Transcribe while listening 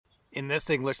In this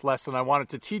English lesson, I wanted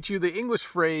to teach you the English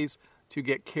phrase to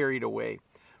get carried away.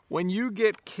 When you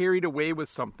get carried away with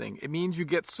something, it means you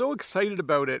get so excited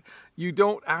about it, you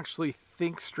don't actually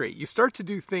think straight. You start to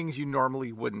do things you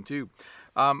normally wouldn't do.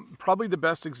 Probably the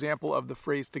best example of the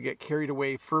phrase to get carried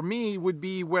away for me would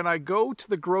be when I go to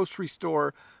the grocery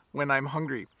store when I'm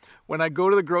hungry. When I go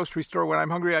to the grocery store when I'm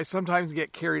hungry, I sometimes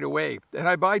get carried away and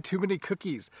I buy too many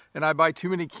cookies and I buy too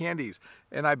many candies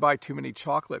and I buy too many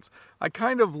chocolates. I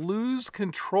kind of lose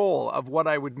control of what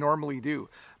I would normally do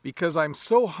because I'm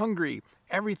so hungry.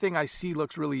 Everything I see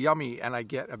looks really yummy and I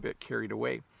get a bit carried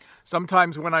away.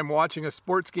 Sometimes when I'm watching a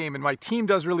sports game and my team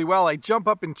does really well, I jump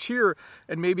up and cheer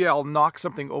and maybe I'll knock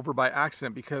something over by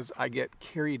accident because I get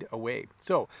carried away.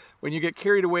 So when you get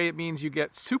carried away, it means you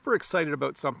get super excited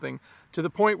about something to the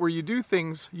point where you do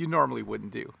things you normally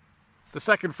wouldn't do. The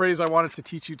second phrase I wanted to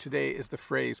teach you today is the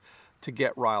phrase to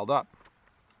get riled up.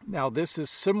 Now, this is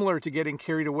similar to getting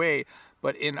carried away,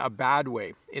 but in a bad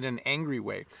way, in an angry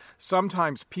way.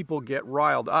 Sometimes people get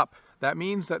riled up. That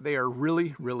means that they are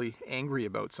really, really angry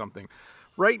about something.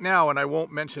 Right now, and I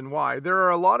won't mention why, there are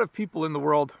a lot of people in the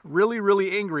world really,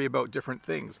 really angry about different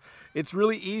things. It's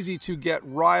really easy to get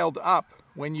riled up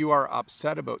when you are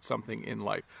upset about something in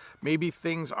life. Maybe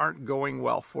things aren't going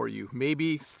well for you.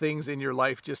 Maybe things in your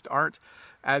life just aren't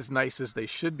as nice as they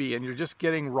should be, and you're just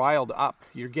getting riled up.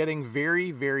 You're getting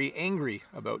very, very angry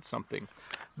about something.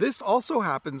 This also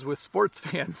happens with sports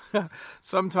fans.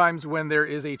 Sometimes when there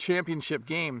is a championship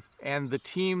game and the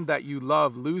team that you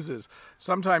love loses,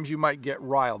 sometimes you might get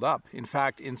riled up. In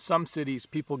fact, in some cities,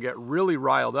 people get really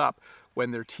riled up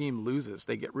when their team loses.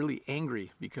 They get really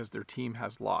angry because their team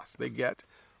has lost. They get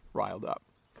riled up.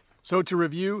 So to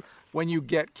review, when you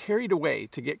get carried away,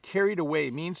 to get carried away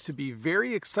means to be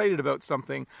very excited about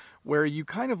something where you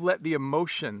kind of let the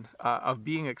emotion of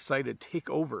being excited take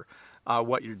over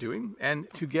what you're doing. And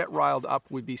to get riled up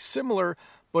would be similar,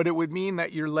 but it would mean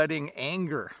that you're letting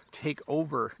anger take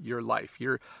over your life.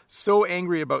 You're so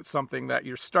angry about something that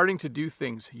you're starting to do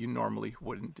things you normally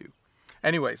wouldn't do.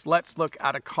 Anyways, let's look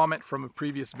at a comment from a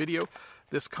previous video.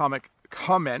 This comment,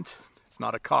 it's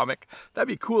not a comic. That'd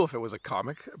be cool if it was a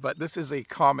comic, but this is a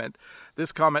comment.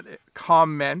 This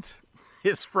comment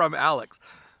is from Alex.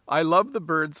 I love the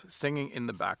birds singing in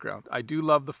the background. I do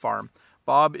love the farm.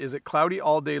 Bob, is it cloudy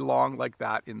all day long like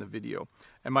that in the video?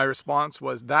 And my response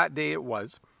was, that day it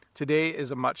was. Today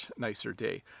is a much nicer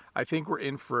day. I think we're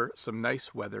in for some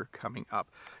nice weather coming up.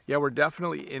 Yeah, we're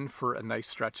definitely in for a nice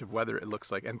stretch of weather, it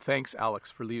looks like. And thanks, Alex,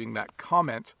 for leaving that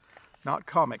comment. Not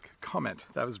comic, comment.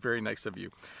 That was very nice of you.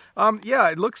 Yeah,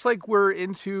 it looks like we're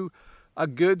into a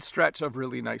good stretch of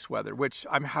really nice weather, which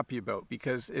I'm happy about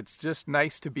because it's just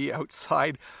nice to be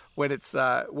outside when it's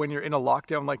when you're in a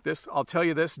lockdown like this. I'll tell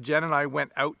you this, Jen and I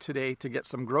went out today to get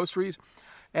some groceries,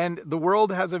 and the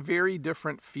world has a very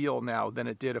different feel now than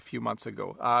it did a few months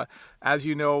ago. As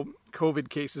you know, COVID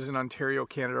cases in Ontario,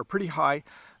 Canada are pretty high,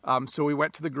 so we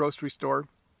went to the grocery store.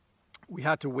 We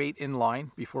had to wait in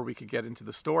line before we could get into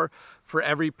the store. For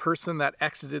every person that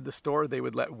exited the store, they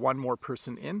would let one more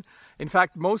person in. In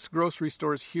fact, most grocery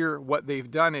stores here, what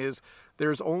they've done is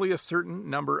there's only a certain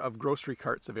number of grocery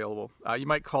carts available. You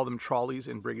might call them trolleys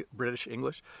in British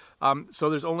English. So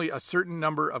there's only a certain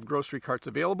number of grocery carts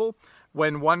available.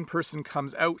 When one person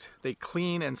comes out, they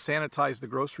clean and sanitize the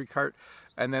grocery cart,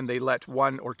 and then they let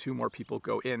one or two more people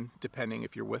go in, depending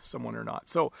if you're with someone or not.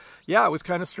 So yeah, it was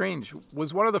kind of strange. It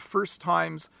was one of the first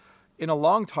times in a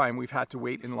long time we've had to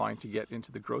wait in line to get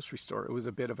into the grocery store. It was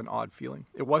a bit of an odd feeling.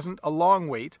 It wasn't a long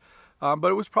wait,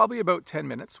 but it was probably about 10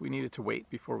 minutes we needed to wait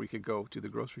before we could go to the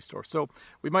grocery store. So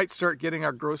we might start getting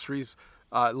our groceries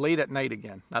late at night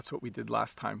again. That's what we did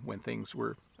last time when things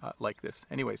were like this.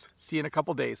 Anyways, see you in a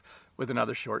couple days with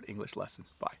another short English lesson.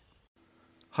 Bye.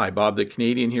 Hi, Bob the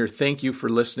Canadian here. Thank you for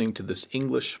listening to this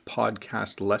English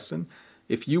podcast lesson.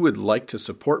 If you would like to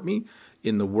support me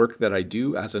in the work that I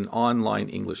do as an online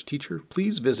English teacher,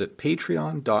 please visit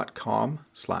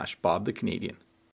patreon.com/BobTheCanadian.